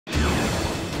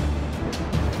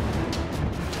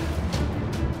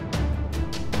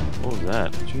was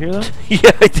that? Did you hear that?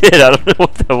 Yeah, I did. I don't know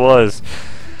what that was.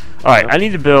 Alright, I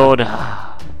need to build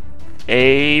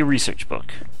a research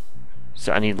book.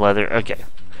 So I need leather. Okay.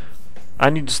 I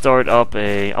need to start up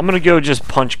a... I'm going to go just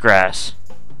punch grass.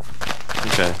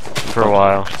 Okay. For a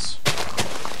while.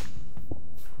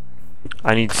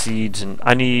 I need seeds and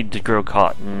I need to grow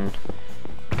cotton.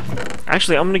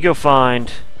 Actually, I'm going to go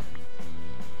find...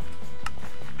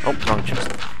 Oh, wrong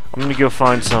chest. I'm going to go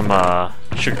find some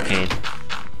sugarcane.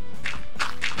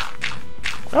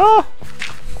 Oh!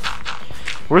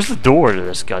 Where's the door to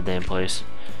this goddamn place?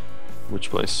 Which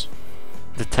place?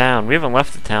 The town. We haven't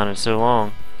left the town in so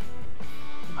long.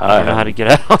 I don't know how to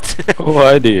get out. No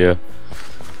idea.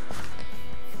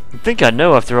 I think I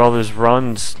know after all those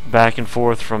runs back and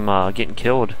forth from getting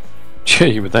killed. Yeah,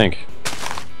 you would think.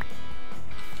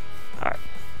 Alright.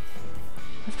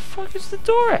 Where the fuck is the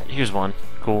door at? Here's one.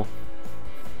 Cool.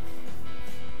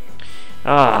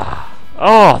 Ah.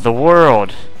 Oh, the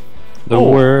world. The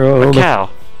Ooh, world. A cow.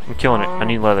 I'm killing it. I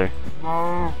need leather.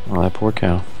 Oh, that poor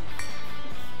cow.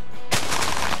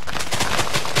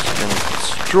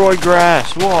 Destroy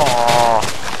grass. Whoa.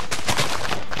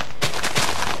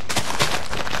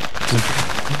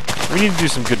 We need to do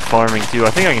some good farming too.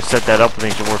 I think I can set that up with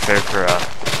Ancient Warfare for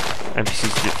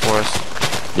NPCs to do it for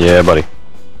us. Yeah, buddy.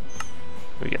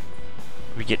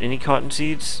 We get any cotton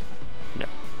seeds? No.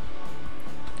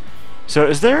 So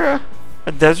is there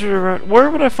a desert around? Where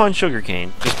would I find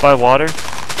sugarcane? Just by water?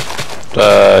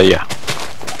 Yeah.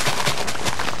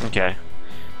 Okay.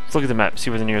 Let's look at the map, see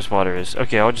where the nearest water is.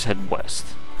 Okay, I'll just head west.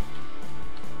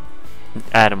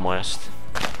 Adam West.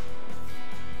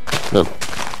 Oh,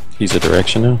 he's a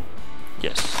direction now?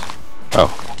 Yes.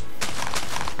 Oh.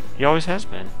 He always has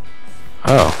been.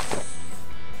 Oh.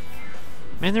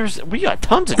 Man, we got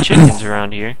tons of chickens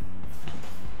around here.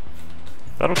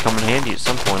 That'll come in handy at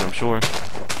some point, I'm sure.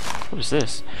 What is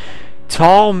this?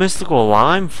 Tall mystical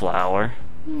lime flower.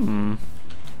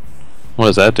 What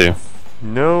does that do?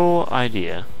 No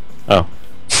idea. Oh.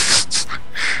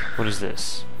 What is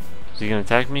this? Is he gonna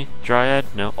attack me? Dryad?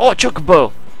 No. Oh, a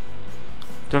chocobo!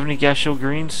 Do I have any gas shield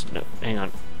greens? No. Hang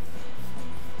on.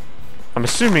 I'm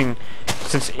assuming,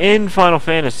 since in Final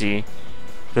Fantasy,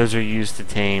 those are used to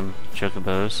tame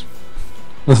chocobos.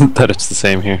 That it's the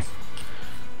same here.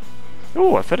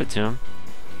 Oh, I fed it to him.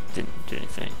 Didn't do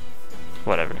anything.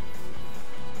 Whatever.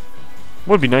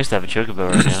 Would be nice to have a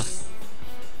chocobo right now.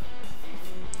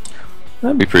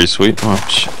 That'd be pretty sweet. Oh,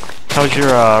 shit. How's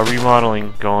your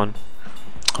remodeling going?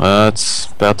 It's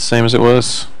about the same as it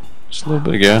was just a little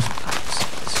bit ago.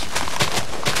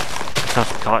 Some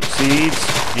cotton seeds.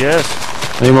 Yes.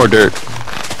 I need more dirt.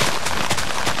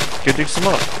 Go dig some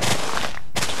up.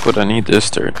 But I need this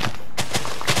dirt.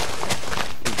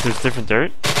 There's different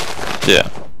dirt? Yeah.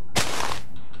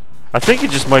 I think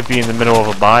it just might be in the middle of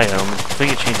a biome. I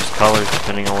think it changes colors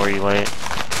depending on where you lay it.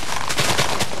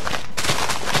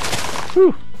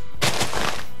 Whew.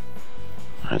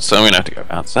 Alright, so I'm gonna have to go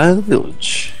outside the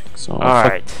village. So I'll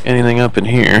Alright. fuck anything up in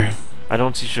here. I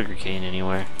don't see sugarcane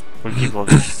anywhere. Where do keep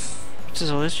looking? What's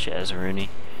all this jazzeroonie?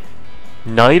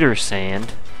 Niter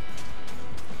sand.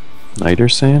 Niter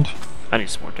sand? I need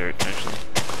some more dirt, actually.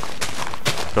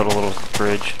 Build a little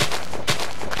bridge.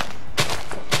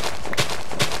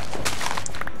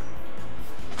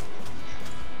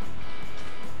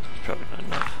 Probably not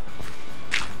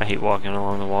enough. I hate walking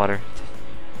along the water.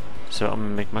 So I'm gonna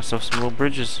make myself some little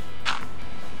bridges.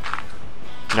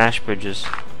 Nash bridges.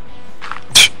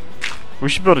 We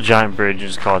should build a giant bridge and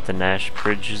just call it the Nash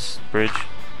Bridges Bridge.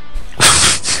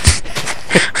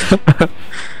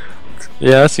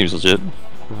 Yeah, that seems legit.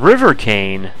 River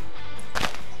cane.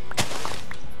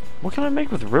 What can I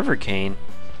make with river cane?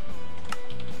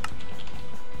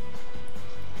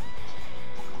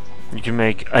 You can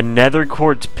make a nether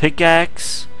quartz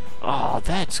pickaxe. Oh,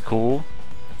 that's cool.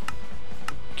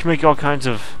 You can make all kinds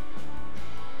of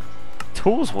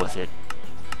tools with it.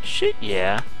 Shit,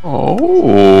 yeah.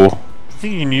 Oh. I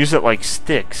think you can use it like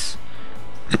sticks.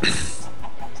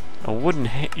 A wooden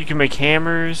you can make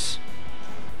hammers.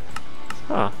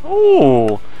 Huh.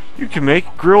 Oh, you can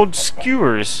make grilled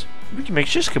skewers. We can make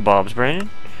shish kebabs, Brandon.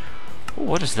 Oh,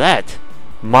 what is that?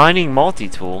 Mining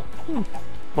multi-tool.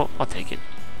 Well, I'll take it.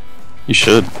 You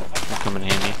should. That'll come in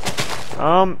handy.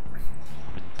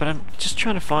 But I'm just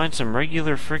trying to find some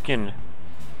regular freaking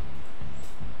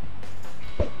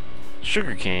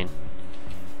sugarcane.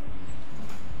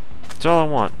 That's all I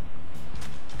want.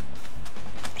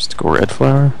 Mystical red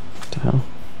flower? What the hell?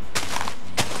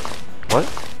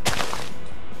 What?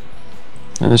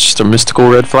 And it's just a mystical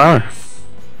red flower.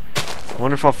 I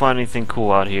wonder if I'll find anything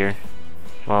cool out here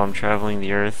while I'm traveling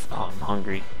the earth. Oh, I'm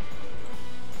hungry.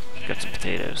 Got some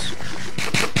potatoes.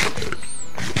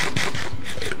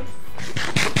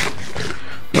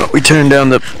 Oh, we turned down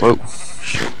the. Whoa.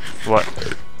 Shit.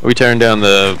 What? We turned down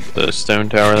the stone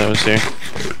tower that was here.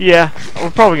 Yeah,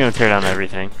 we're probably gonna tear down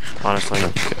everything, honestly.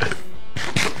 Okay.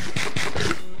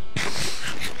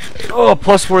 Oh,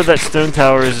 plus where that stone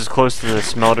tower is close to the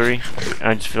smeltery.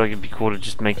 I just feel like it'd be cool to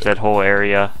just make that whole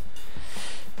area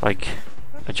like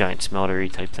a giant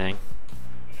smeltery type thing.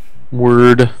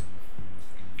 Word.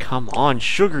 Come on,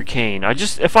 sugarcane.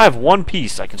 If I have one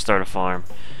piece, I can start a farm.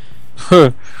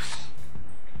 Huh.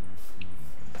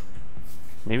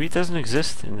 Maybe it doesn't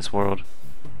exist in this world.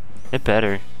 It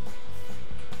better.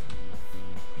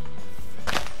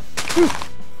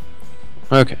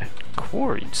 Okay.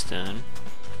 Quarried stone.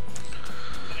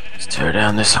 Let's tear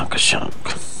down this hunk of shunk.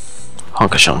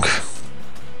 Hunk of shunk.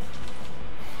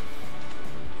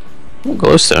 Oh,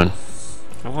 glowstone.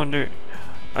 I wonder.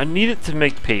 I need it to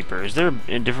make paper. Is there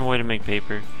a different way to make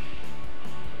paper?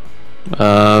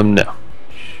 No.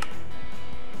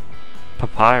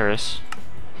 Papyrus.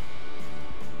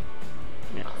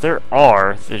 Yeah, there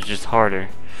are. They're just harder.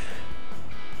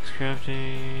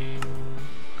 Crafting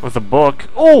with a book.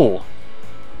 Oh,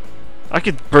 I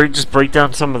could just break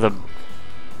down some of the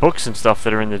books and stuff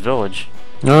that are in the village.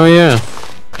 Oh yeah.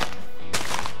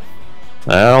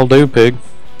 That'll do, pig.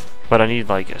 But I need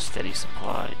like a steady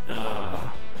supply.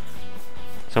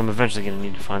 So I'm eventually gonna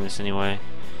need to find this anyway.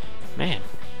 Man,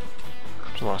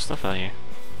 there's a lot of stuff out here.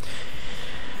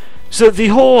 So the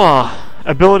whole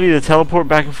ability to teleport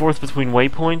back and forth between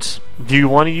waypoints, do you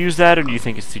want to use that or do you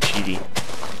think it's too cheaty?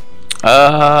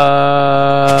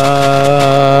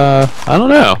 I don't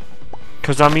know.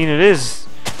 Because I mean it's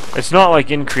not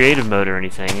like in creative mode or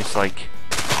anything, it's like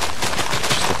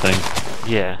Just a thing.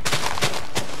 yeah.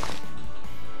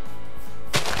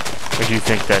 Or do you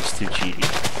think that's too cheaty?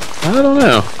 I don't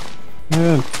know.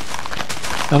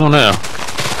 I don't know.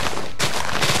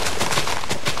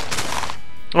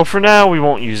 Well, for now, we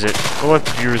won't use it. We'll let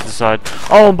the viewers decide.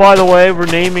 Oh, and by the way, we're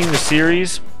naming the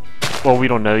series. Well, we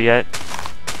don't know yet.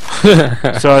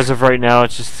 So as of right now,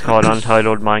 it's just called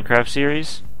Untitled Minecraft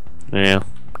Series. Yeah.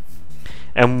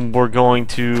 And we're going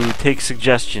to take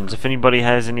suggestions. If anybody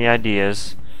has any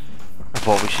ideas of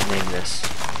what we should name this.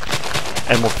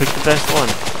 And we'll pick the best one.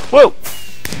 Whoa!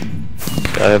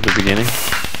 Gotta have the beginning.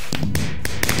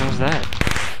 What was that?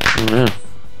 I don't know.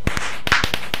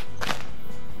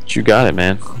 But you got it,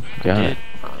 man. You got it.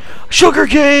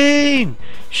 Sugarcane!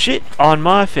 Shit on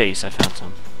my face. I found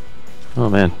some. Oh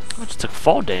man. I just took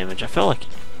fall damage. I fell like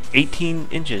 18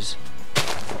 inches.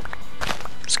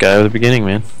 Just gotta have the beginning,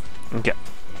 man. Okay.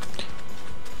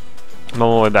 I'm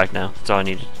on my way back now. That's all I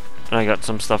needed. And I got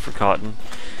some stuff for cotton.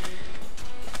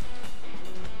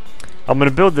 I'm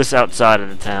gonna build this outside of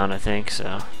the town, I think,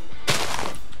 so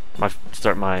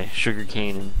start my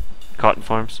sugarcane and cotton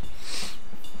farms.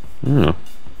 Mm.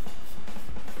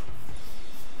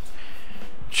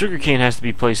 Sugarcane has to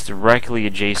be placed directly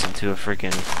adjacent to a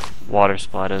freaking water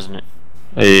supply, doesn't it?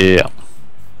 Yeah.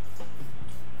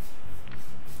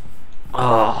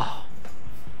 Oh,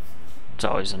 it's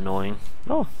always annoying.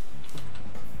 Oh,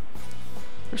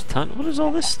 there's ton. What is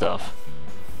all this stuff?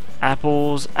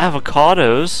 Apples,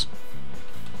 avocados.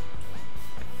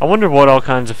 I wonder what all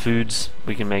kinds of foods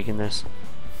we can make in this.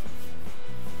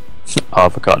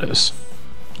 Avocados.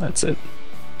 That's it.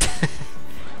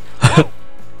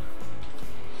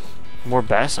 More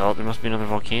basalt. There must be another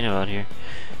volcano out here.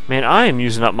 Man, I am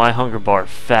using up my hunger bar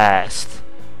fast.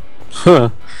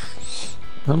 Huh.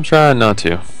 I'm trying not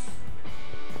to.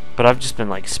 But I've just been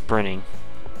like sprinting.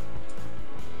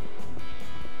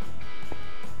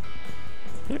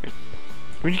 There.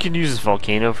 I mean, you can use this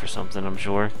volcano for something, I'm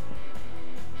sure.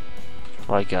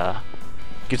 Like,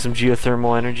 get some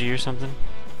geothermal energy or something.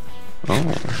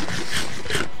 Oh.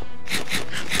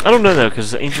 I don't know though,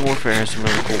 because Ancient Warfare has some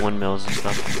really cool windmills and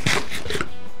stuff.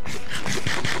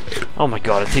 Oh my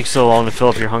god, it takes so long to fill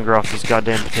up your hunger off these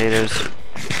goddamn potatoes.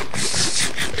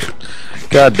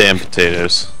 Goddamn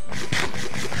potatoes.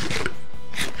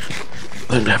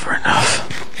 They're never enough.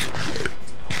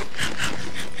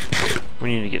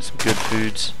 We need to get some good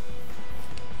foods.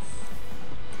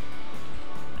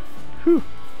 Whew.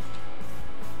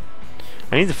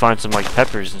 I need to find some like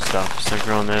peppers and stuff. Start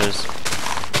growing those.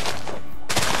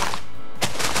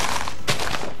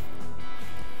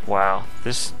 Wow,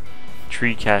 this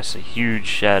tree casts a huge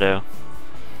shadow.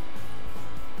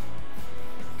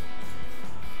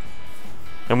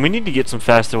 And we need to get some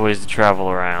faster ways to travel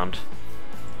around.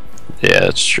 Yeah,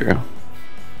 that's true. Do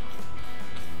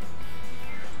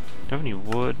you have any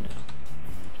wood?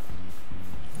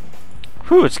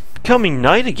 Whew, it's becoming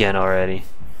night again already.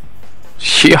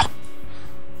 Yeah.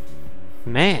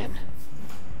 Man,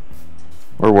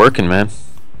 We're working, man.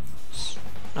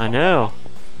 I know.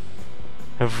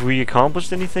 Have we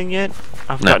accomplished anything yet?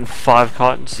 I've No. gotten 5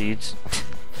 cotton seeds.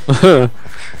 I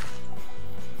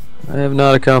have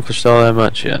not accomplished all that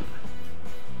much yet.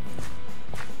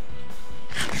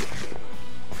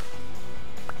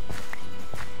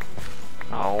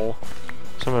 Oh,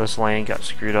 some of this land got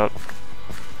screwed up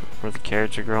where the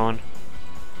carrots are growing.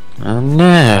 Oh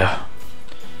no.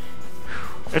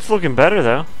 It's looking better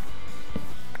though.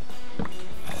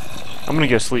 I'm gonna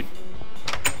go sleep.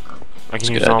 I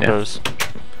can use good idea. zombos.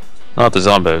 Not the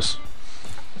zombos.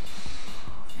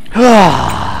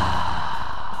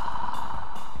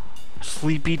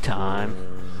 Sleepy time.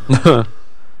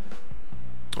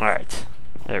 Alright,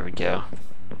 there we go.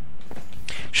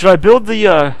 Should I build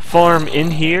the farm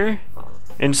in here?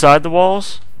 Inside the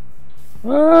walls?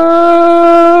 I'm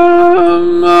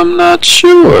not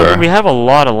sure. We have a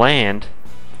lot of land.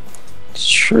 It's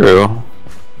true.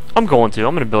 I'm going to.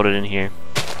 I'm going to build it in here.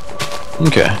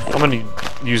 Okay. I'm going to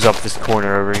use up this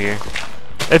corner over here.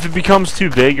 If it becomes too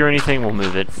big or anything, we'll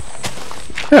move it.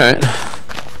 Alright.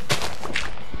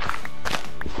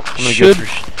 I'm going to go through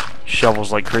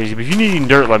shovels like crazy. But if you need any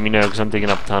dirt, let me know, because I'm digging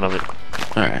up a ton of it.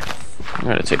 Alright. I'm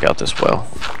gonna take out this well.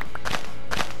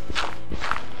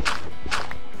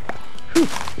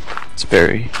 It's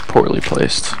very poorly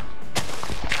placed.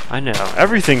 I know.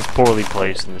 Everything's poorly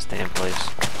placed in this damn place.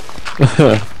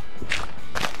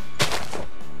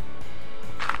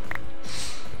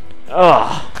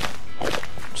 Ugh.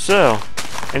 So,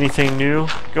 anything new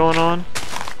going on?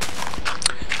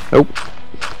 Nope.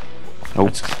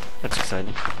 Nope. That's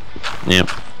exciting. Yep.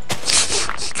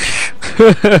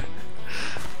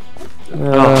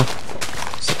 It's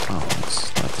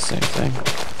not the same thing.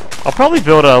 I'll probably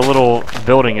build a little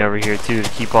building over here too to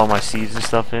keep all my seeds and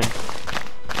stuff in.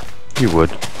 You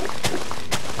would.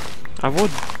 I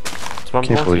would. That's what I'm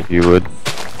Can't going believe to. you would.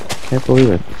 Can't believe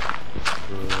it.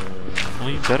 Well,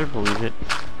 you better believe it.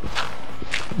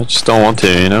 I just don't want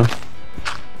to, you know?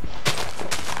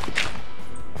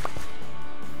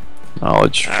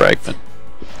 Knowledge fragment.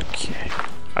 Okay.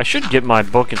 I should get my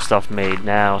book and stuff made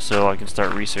now so I can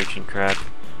start researching crap.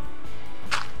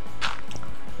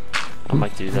 I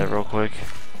might do that real quick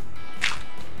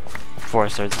before I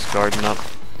start this garden up.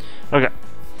 Okay,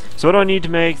 so what do I need to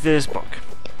make this book?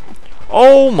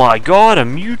 Oh my god, a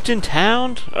mutant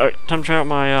hound? Alright, time to try out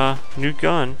my new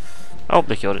gun. Oh,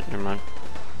 they killed it, never mind.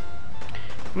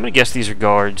 I'm gonna guess these are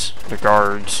guards. They're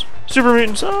guards. Super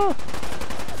mutants, ah!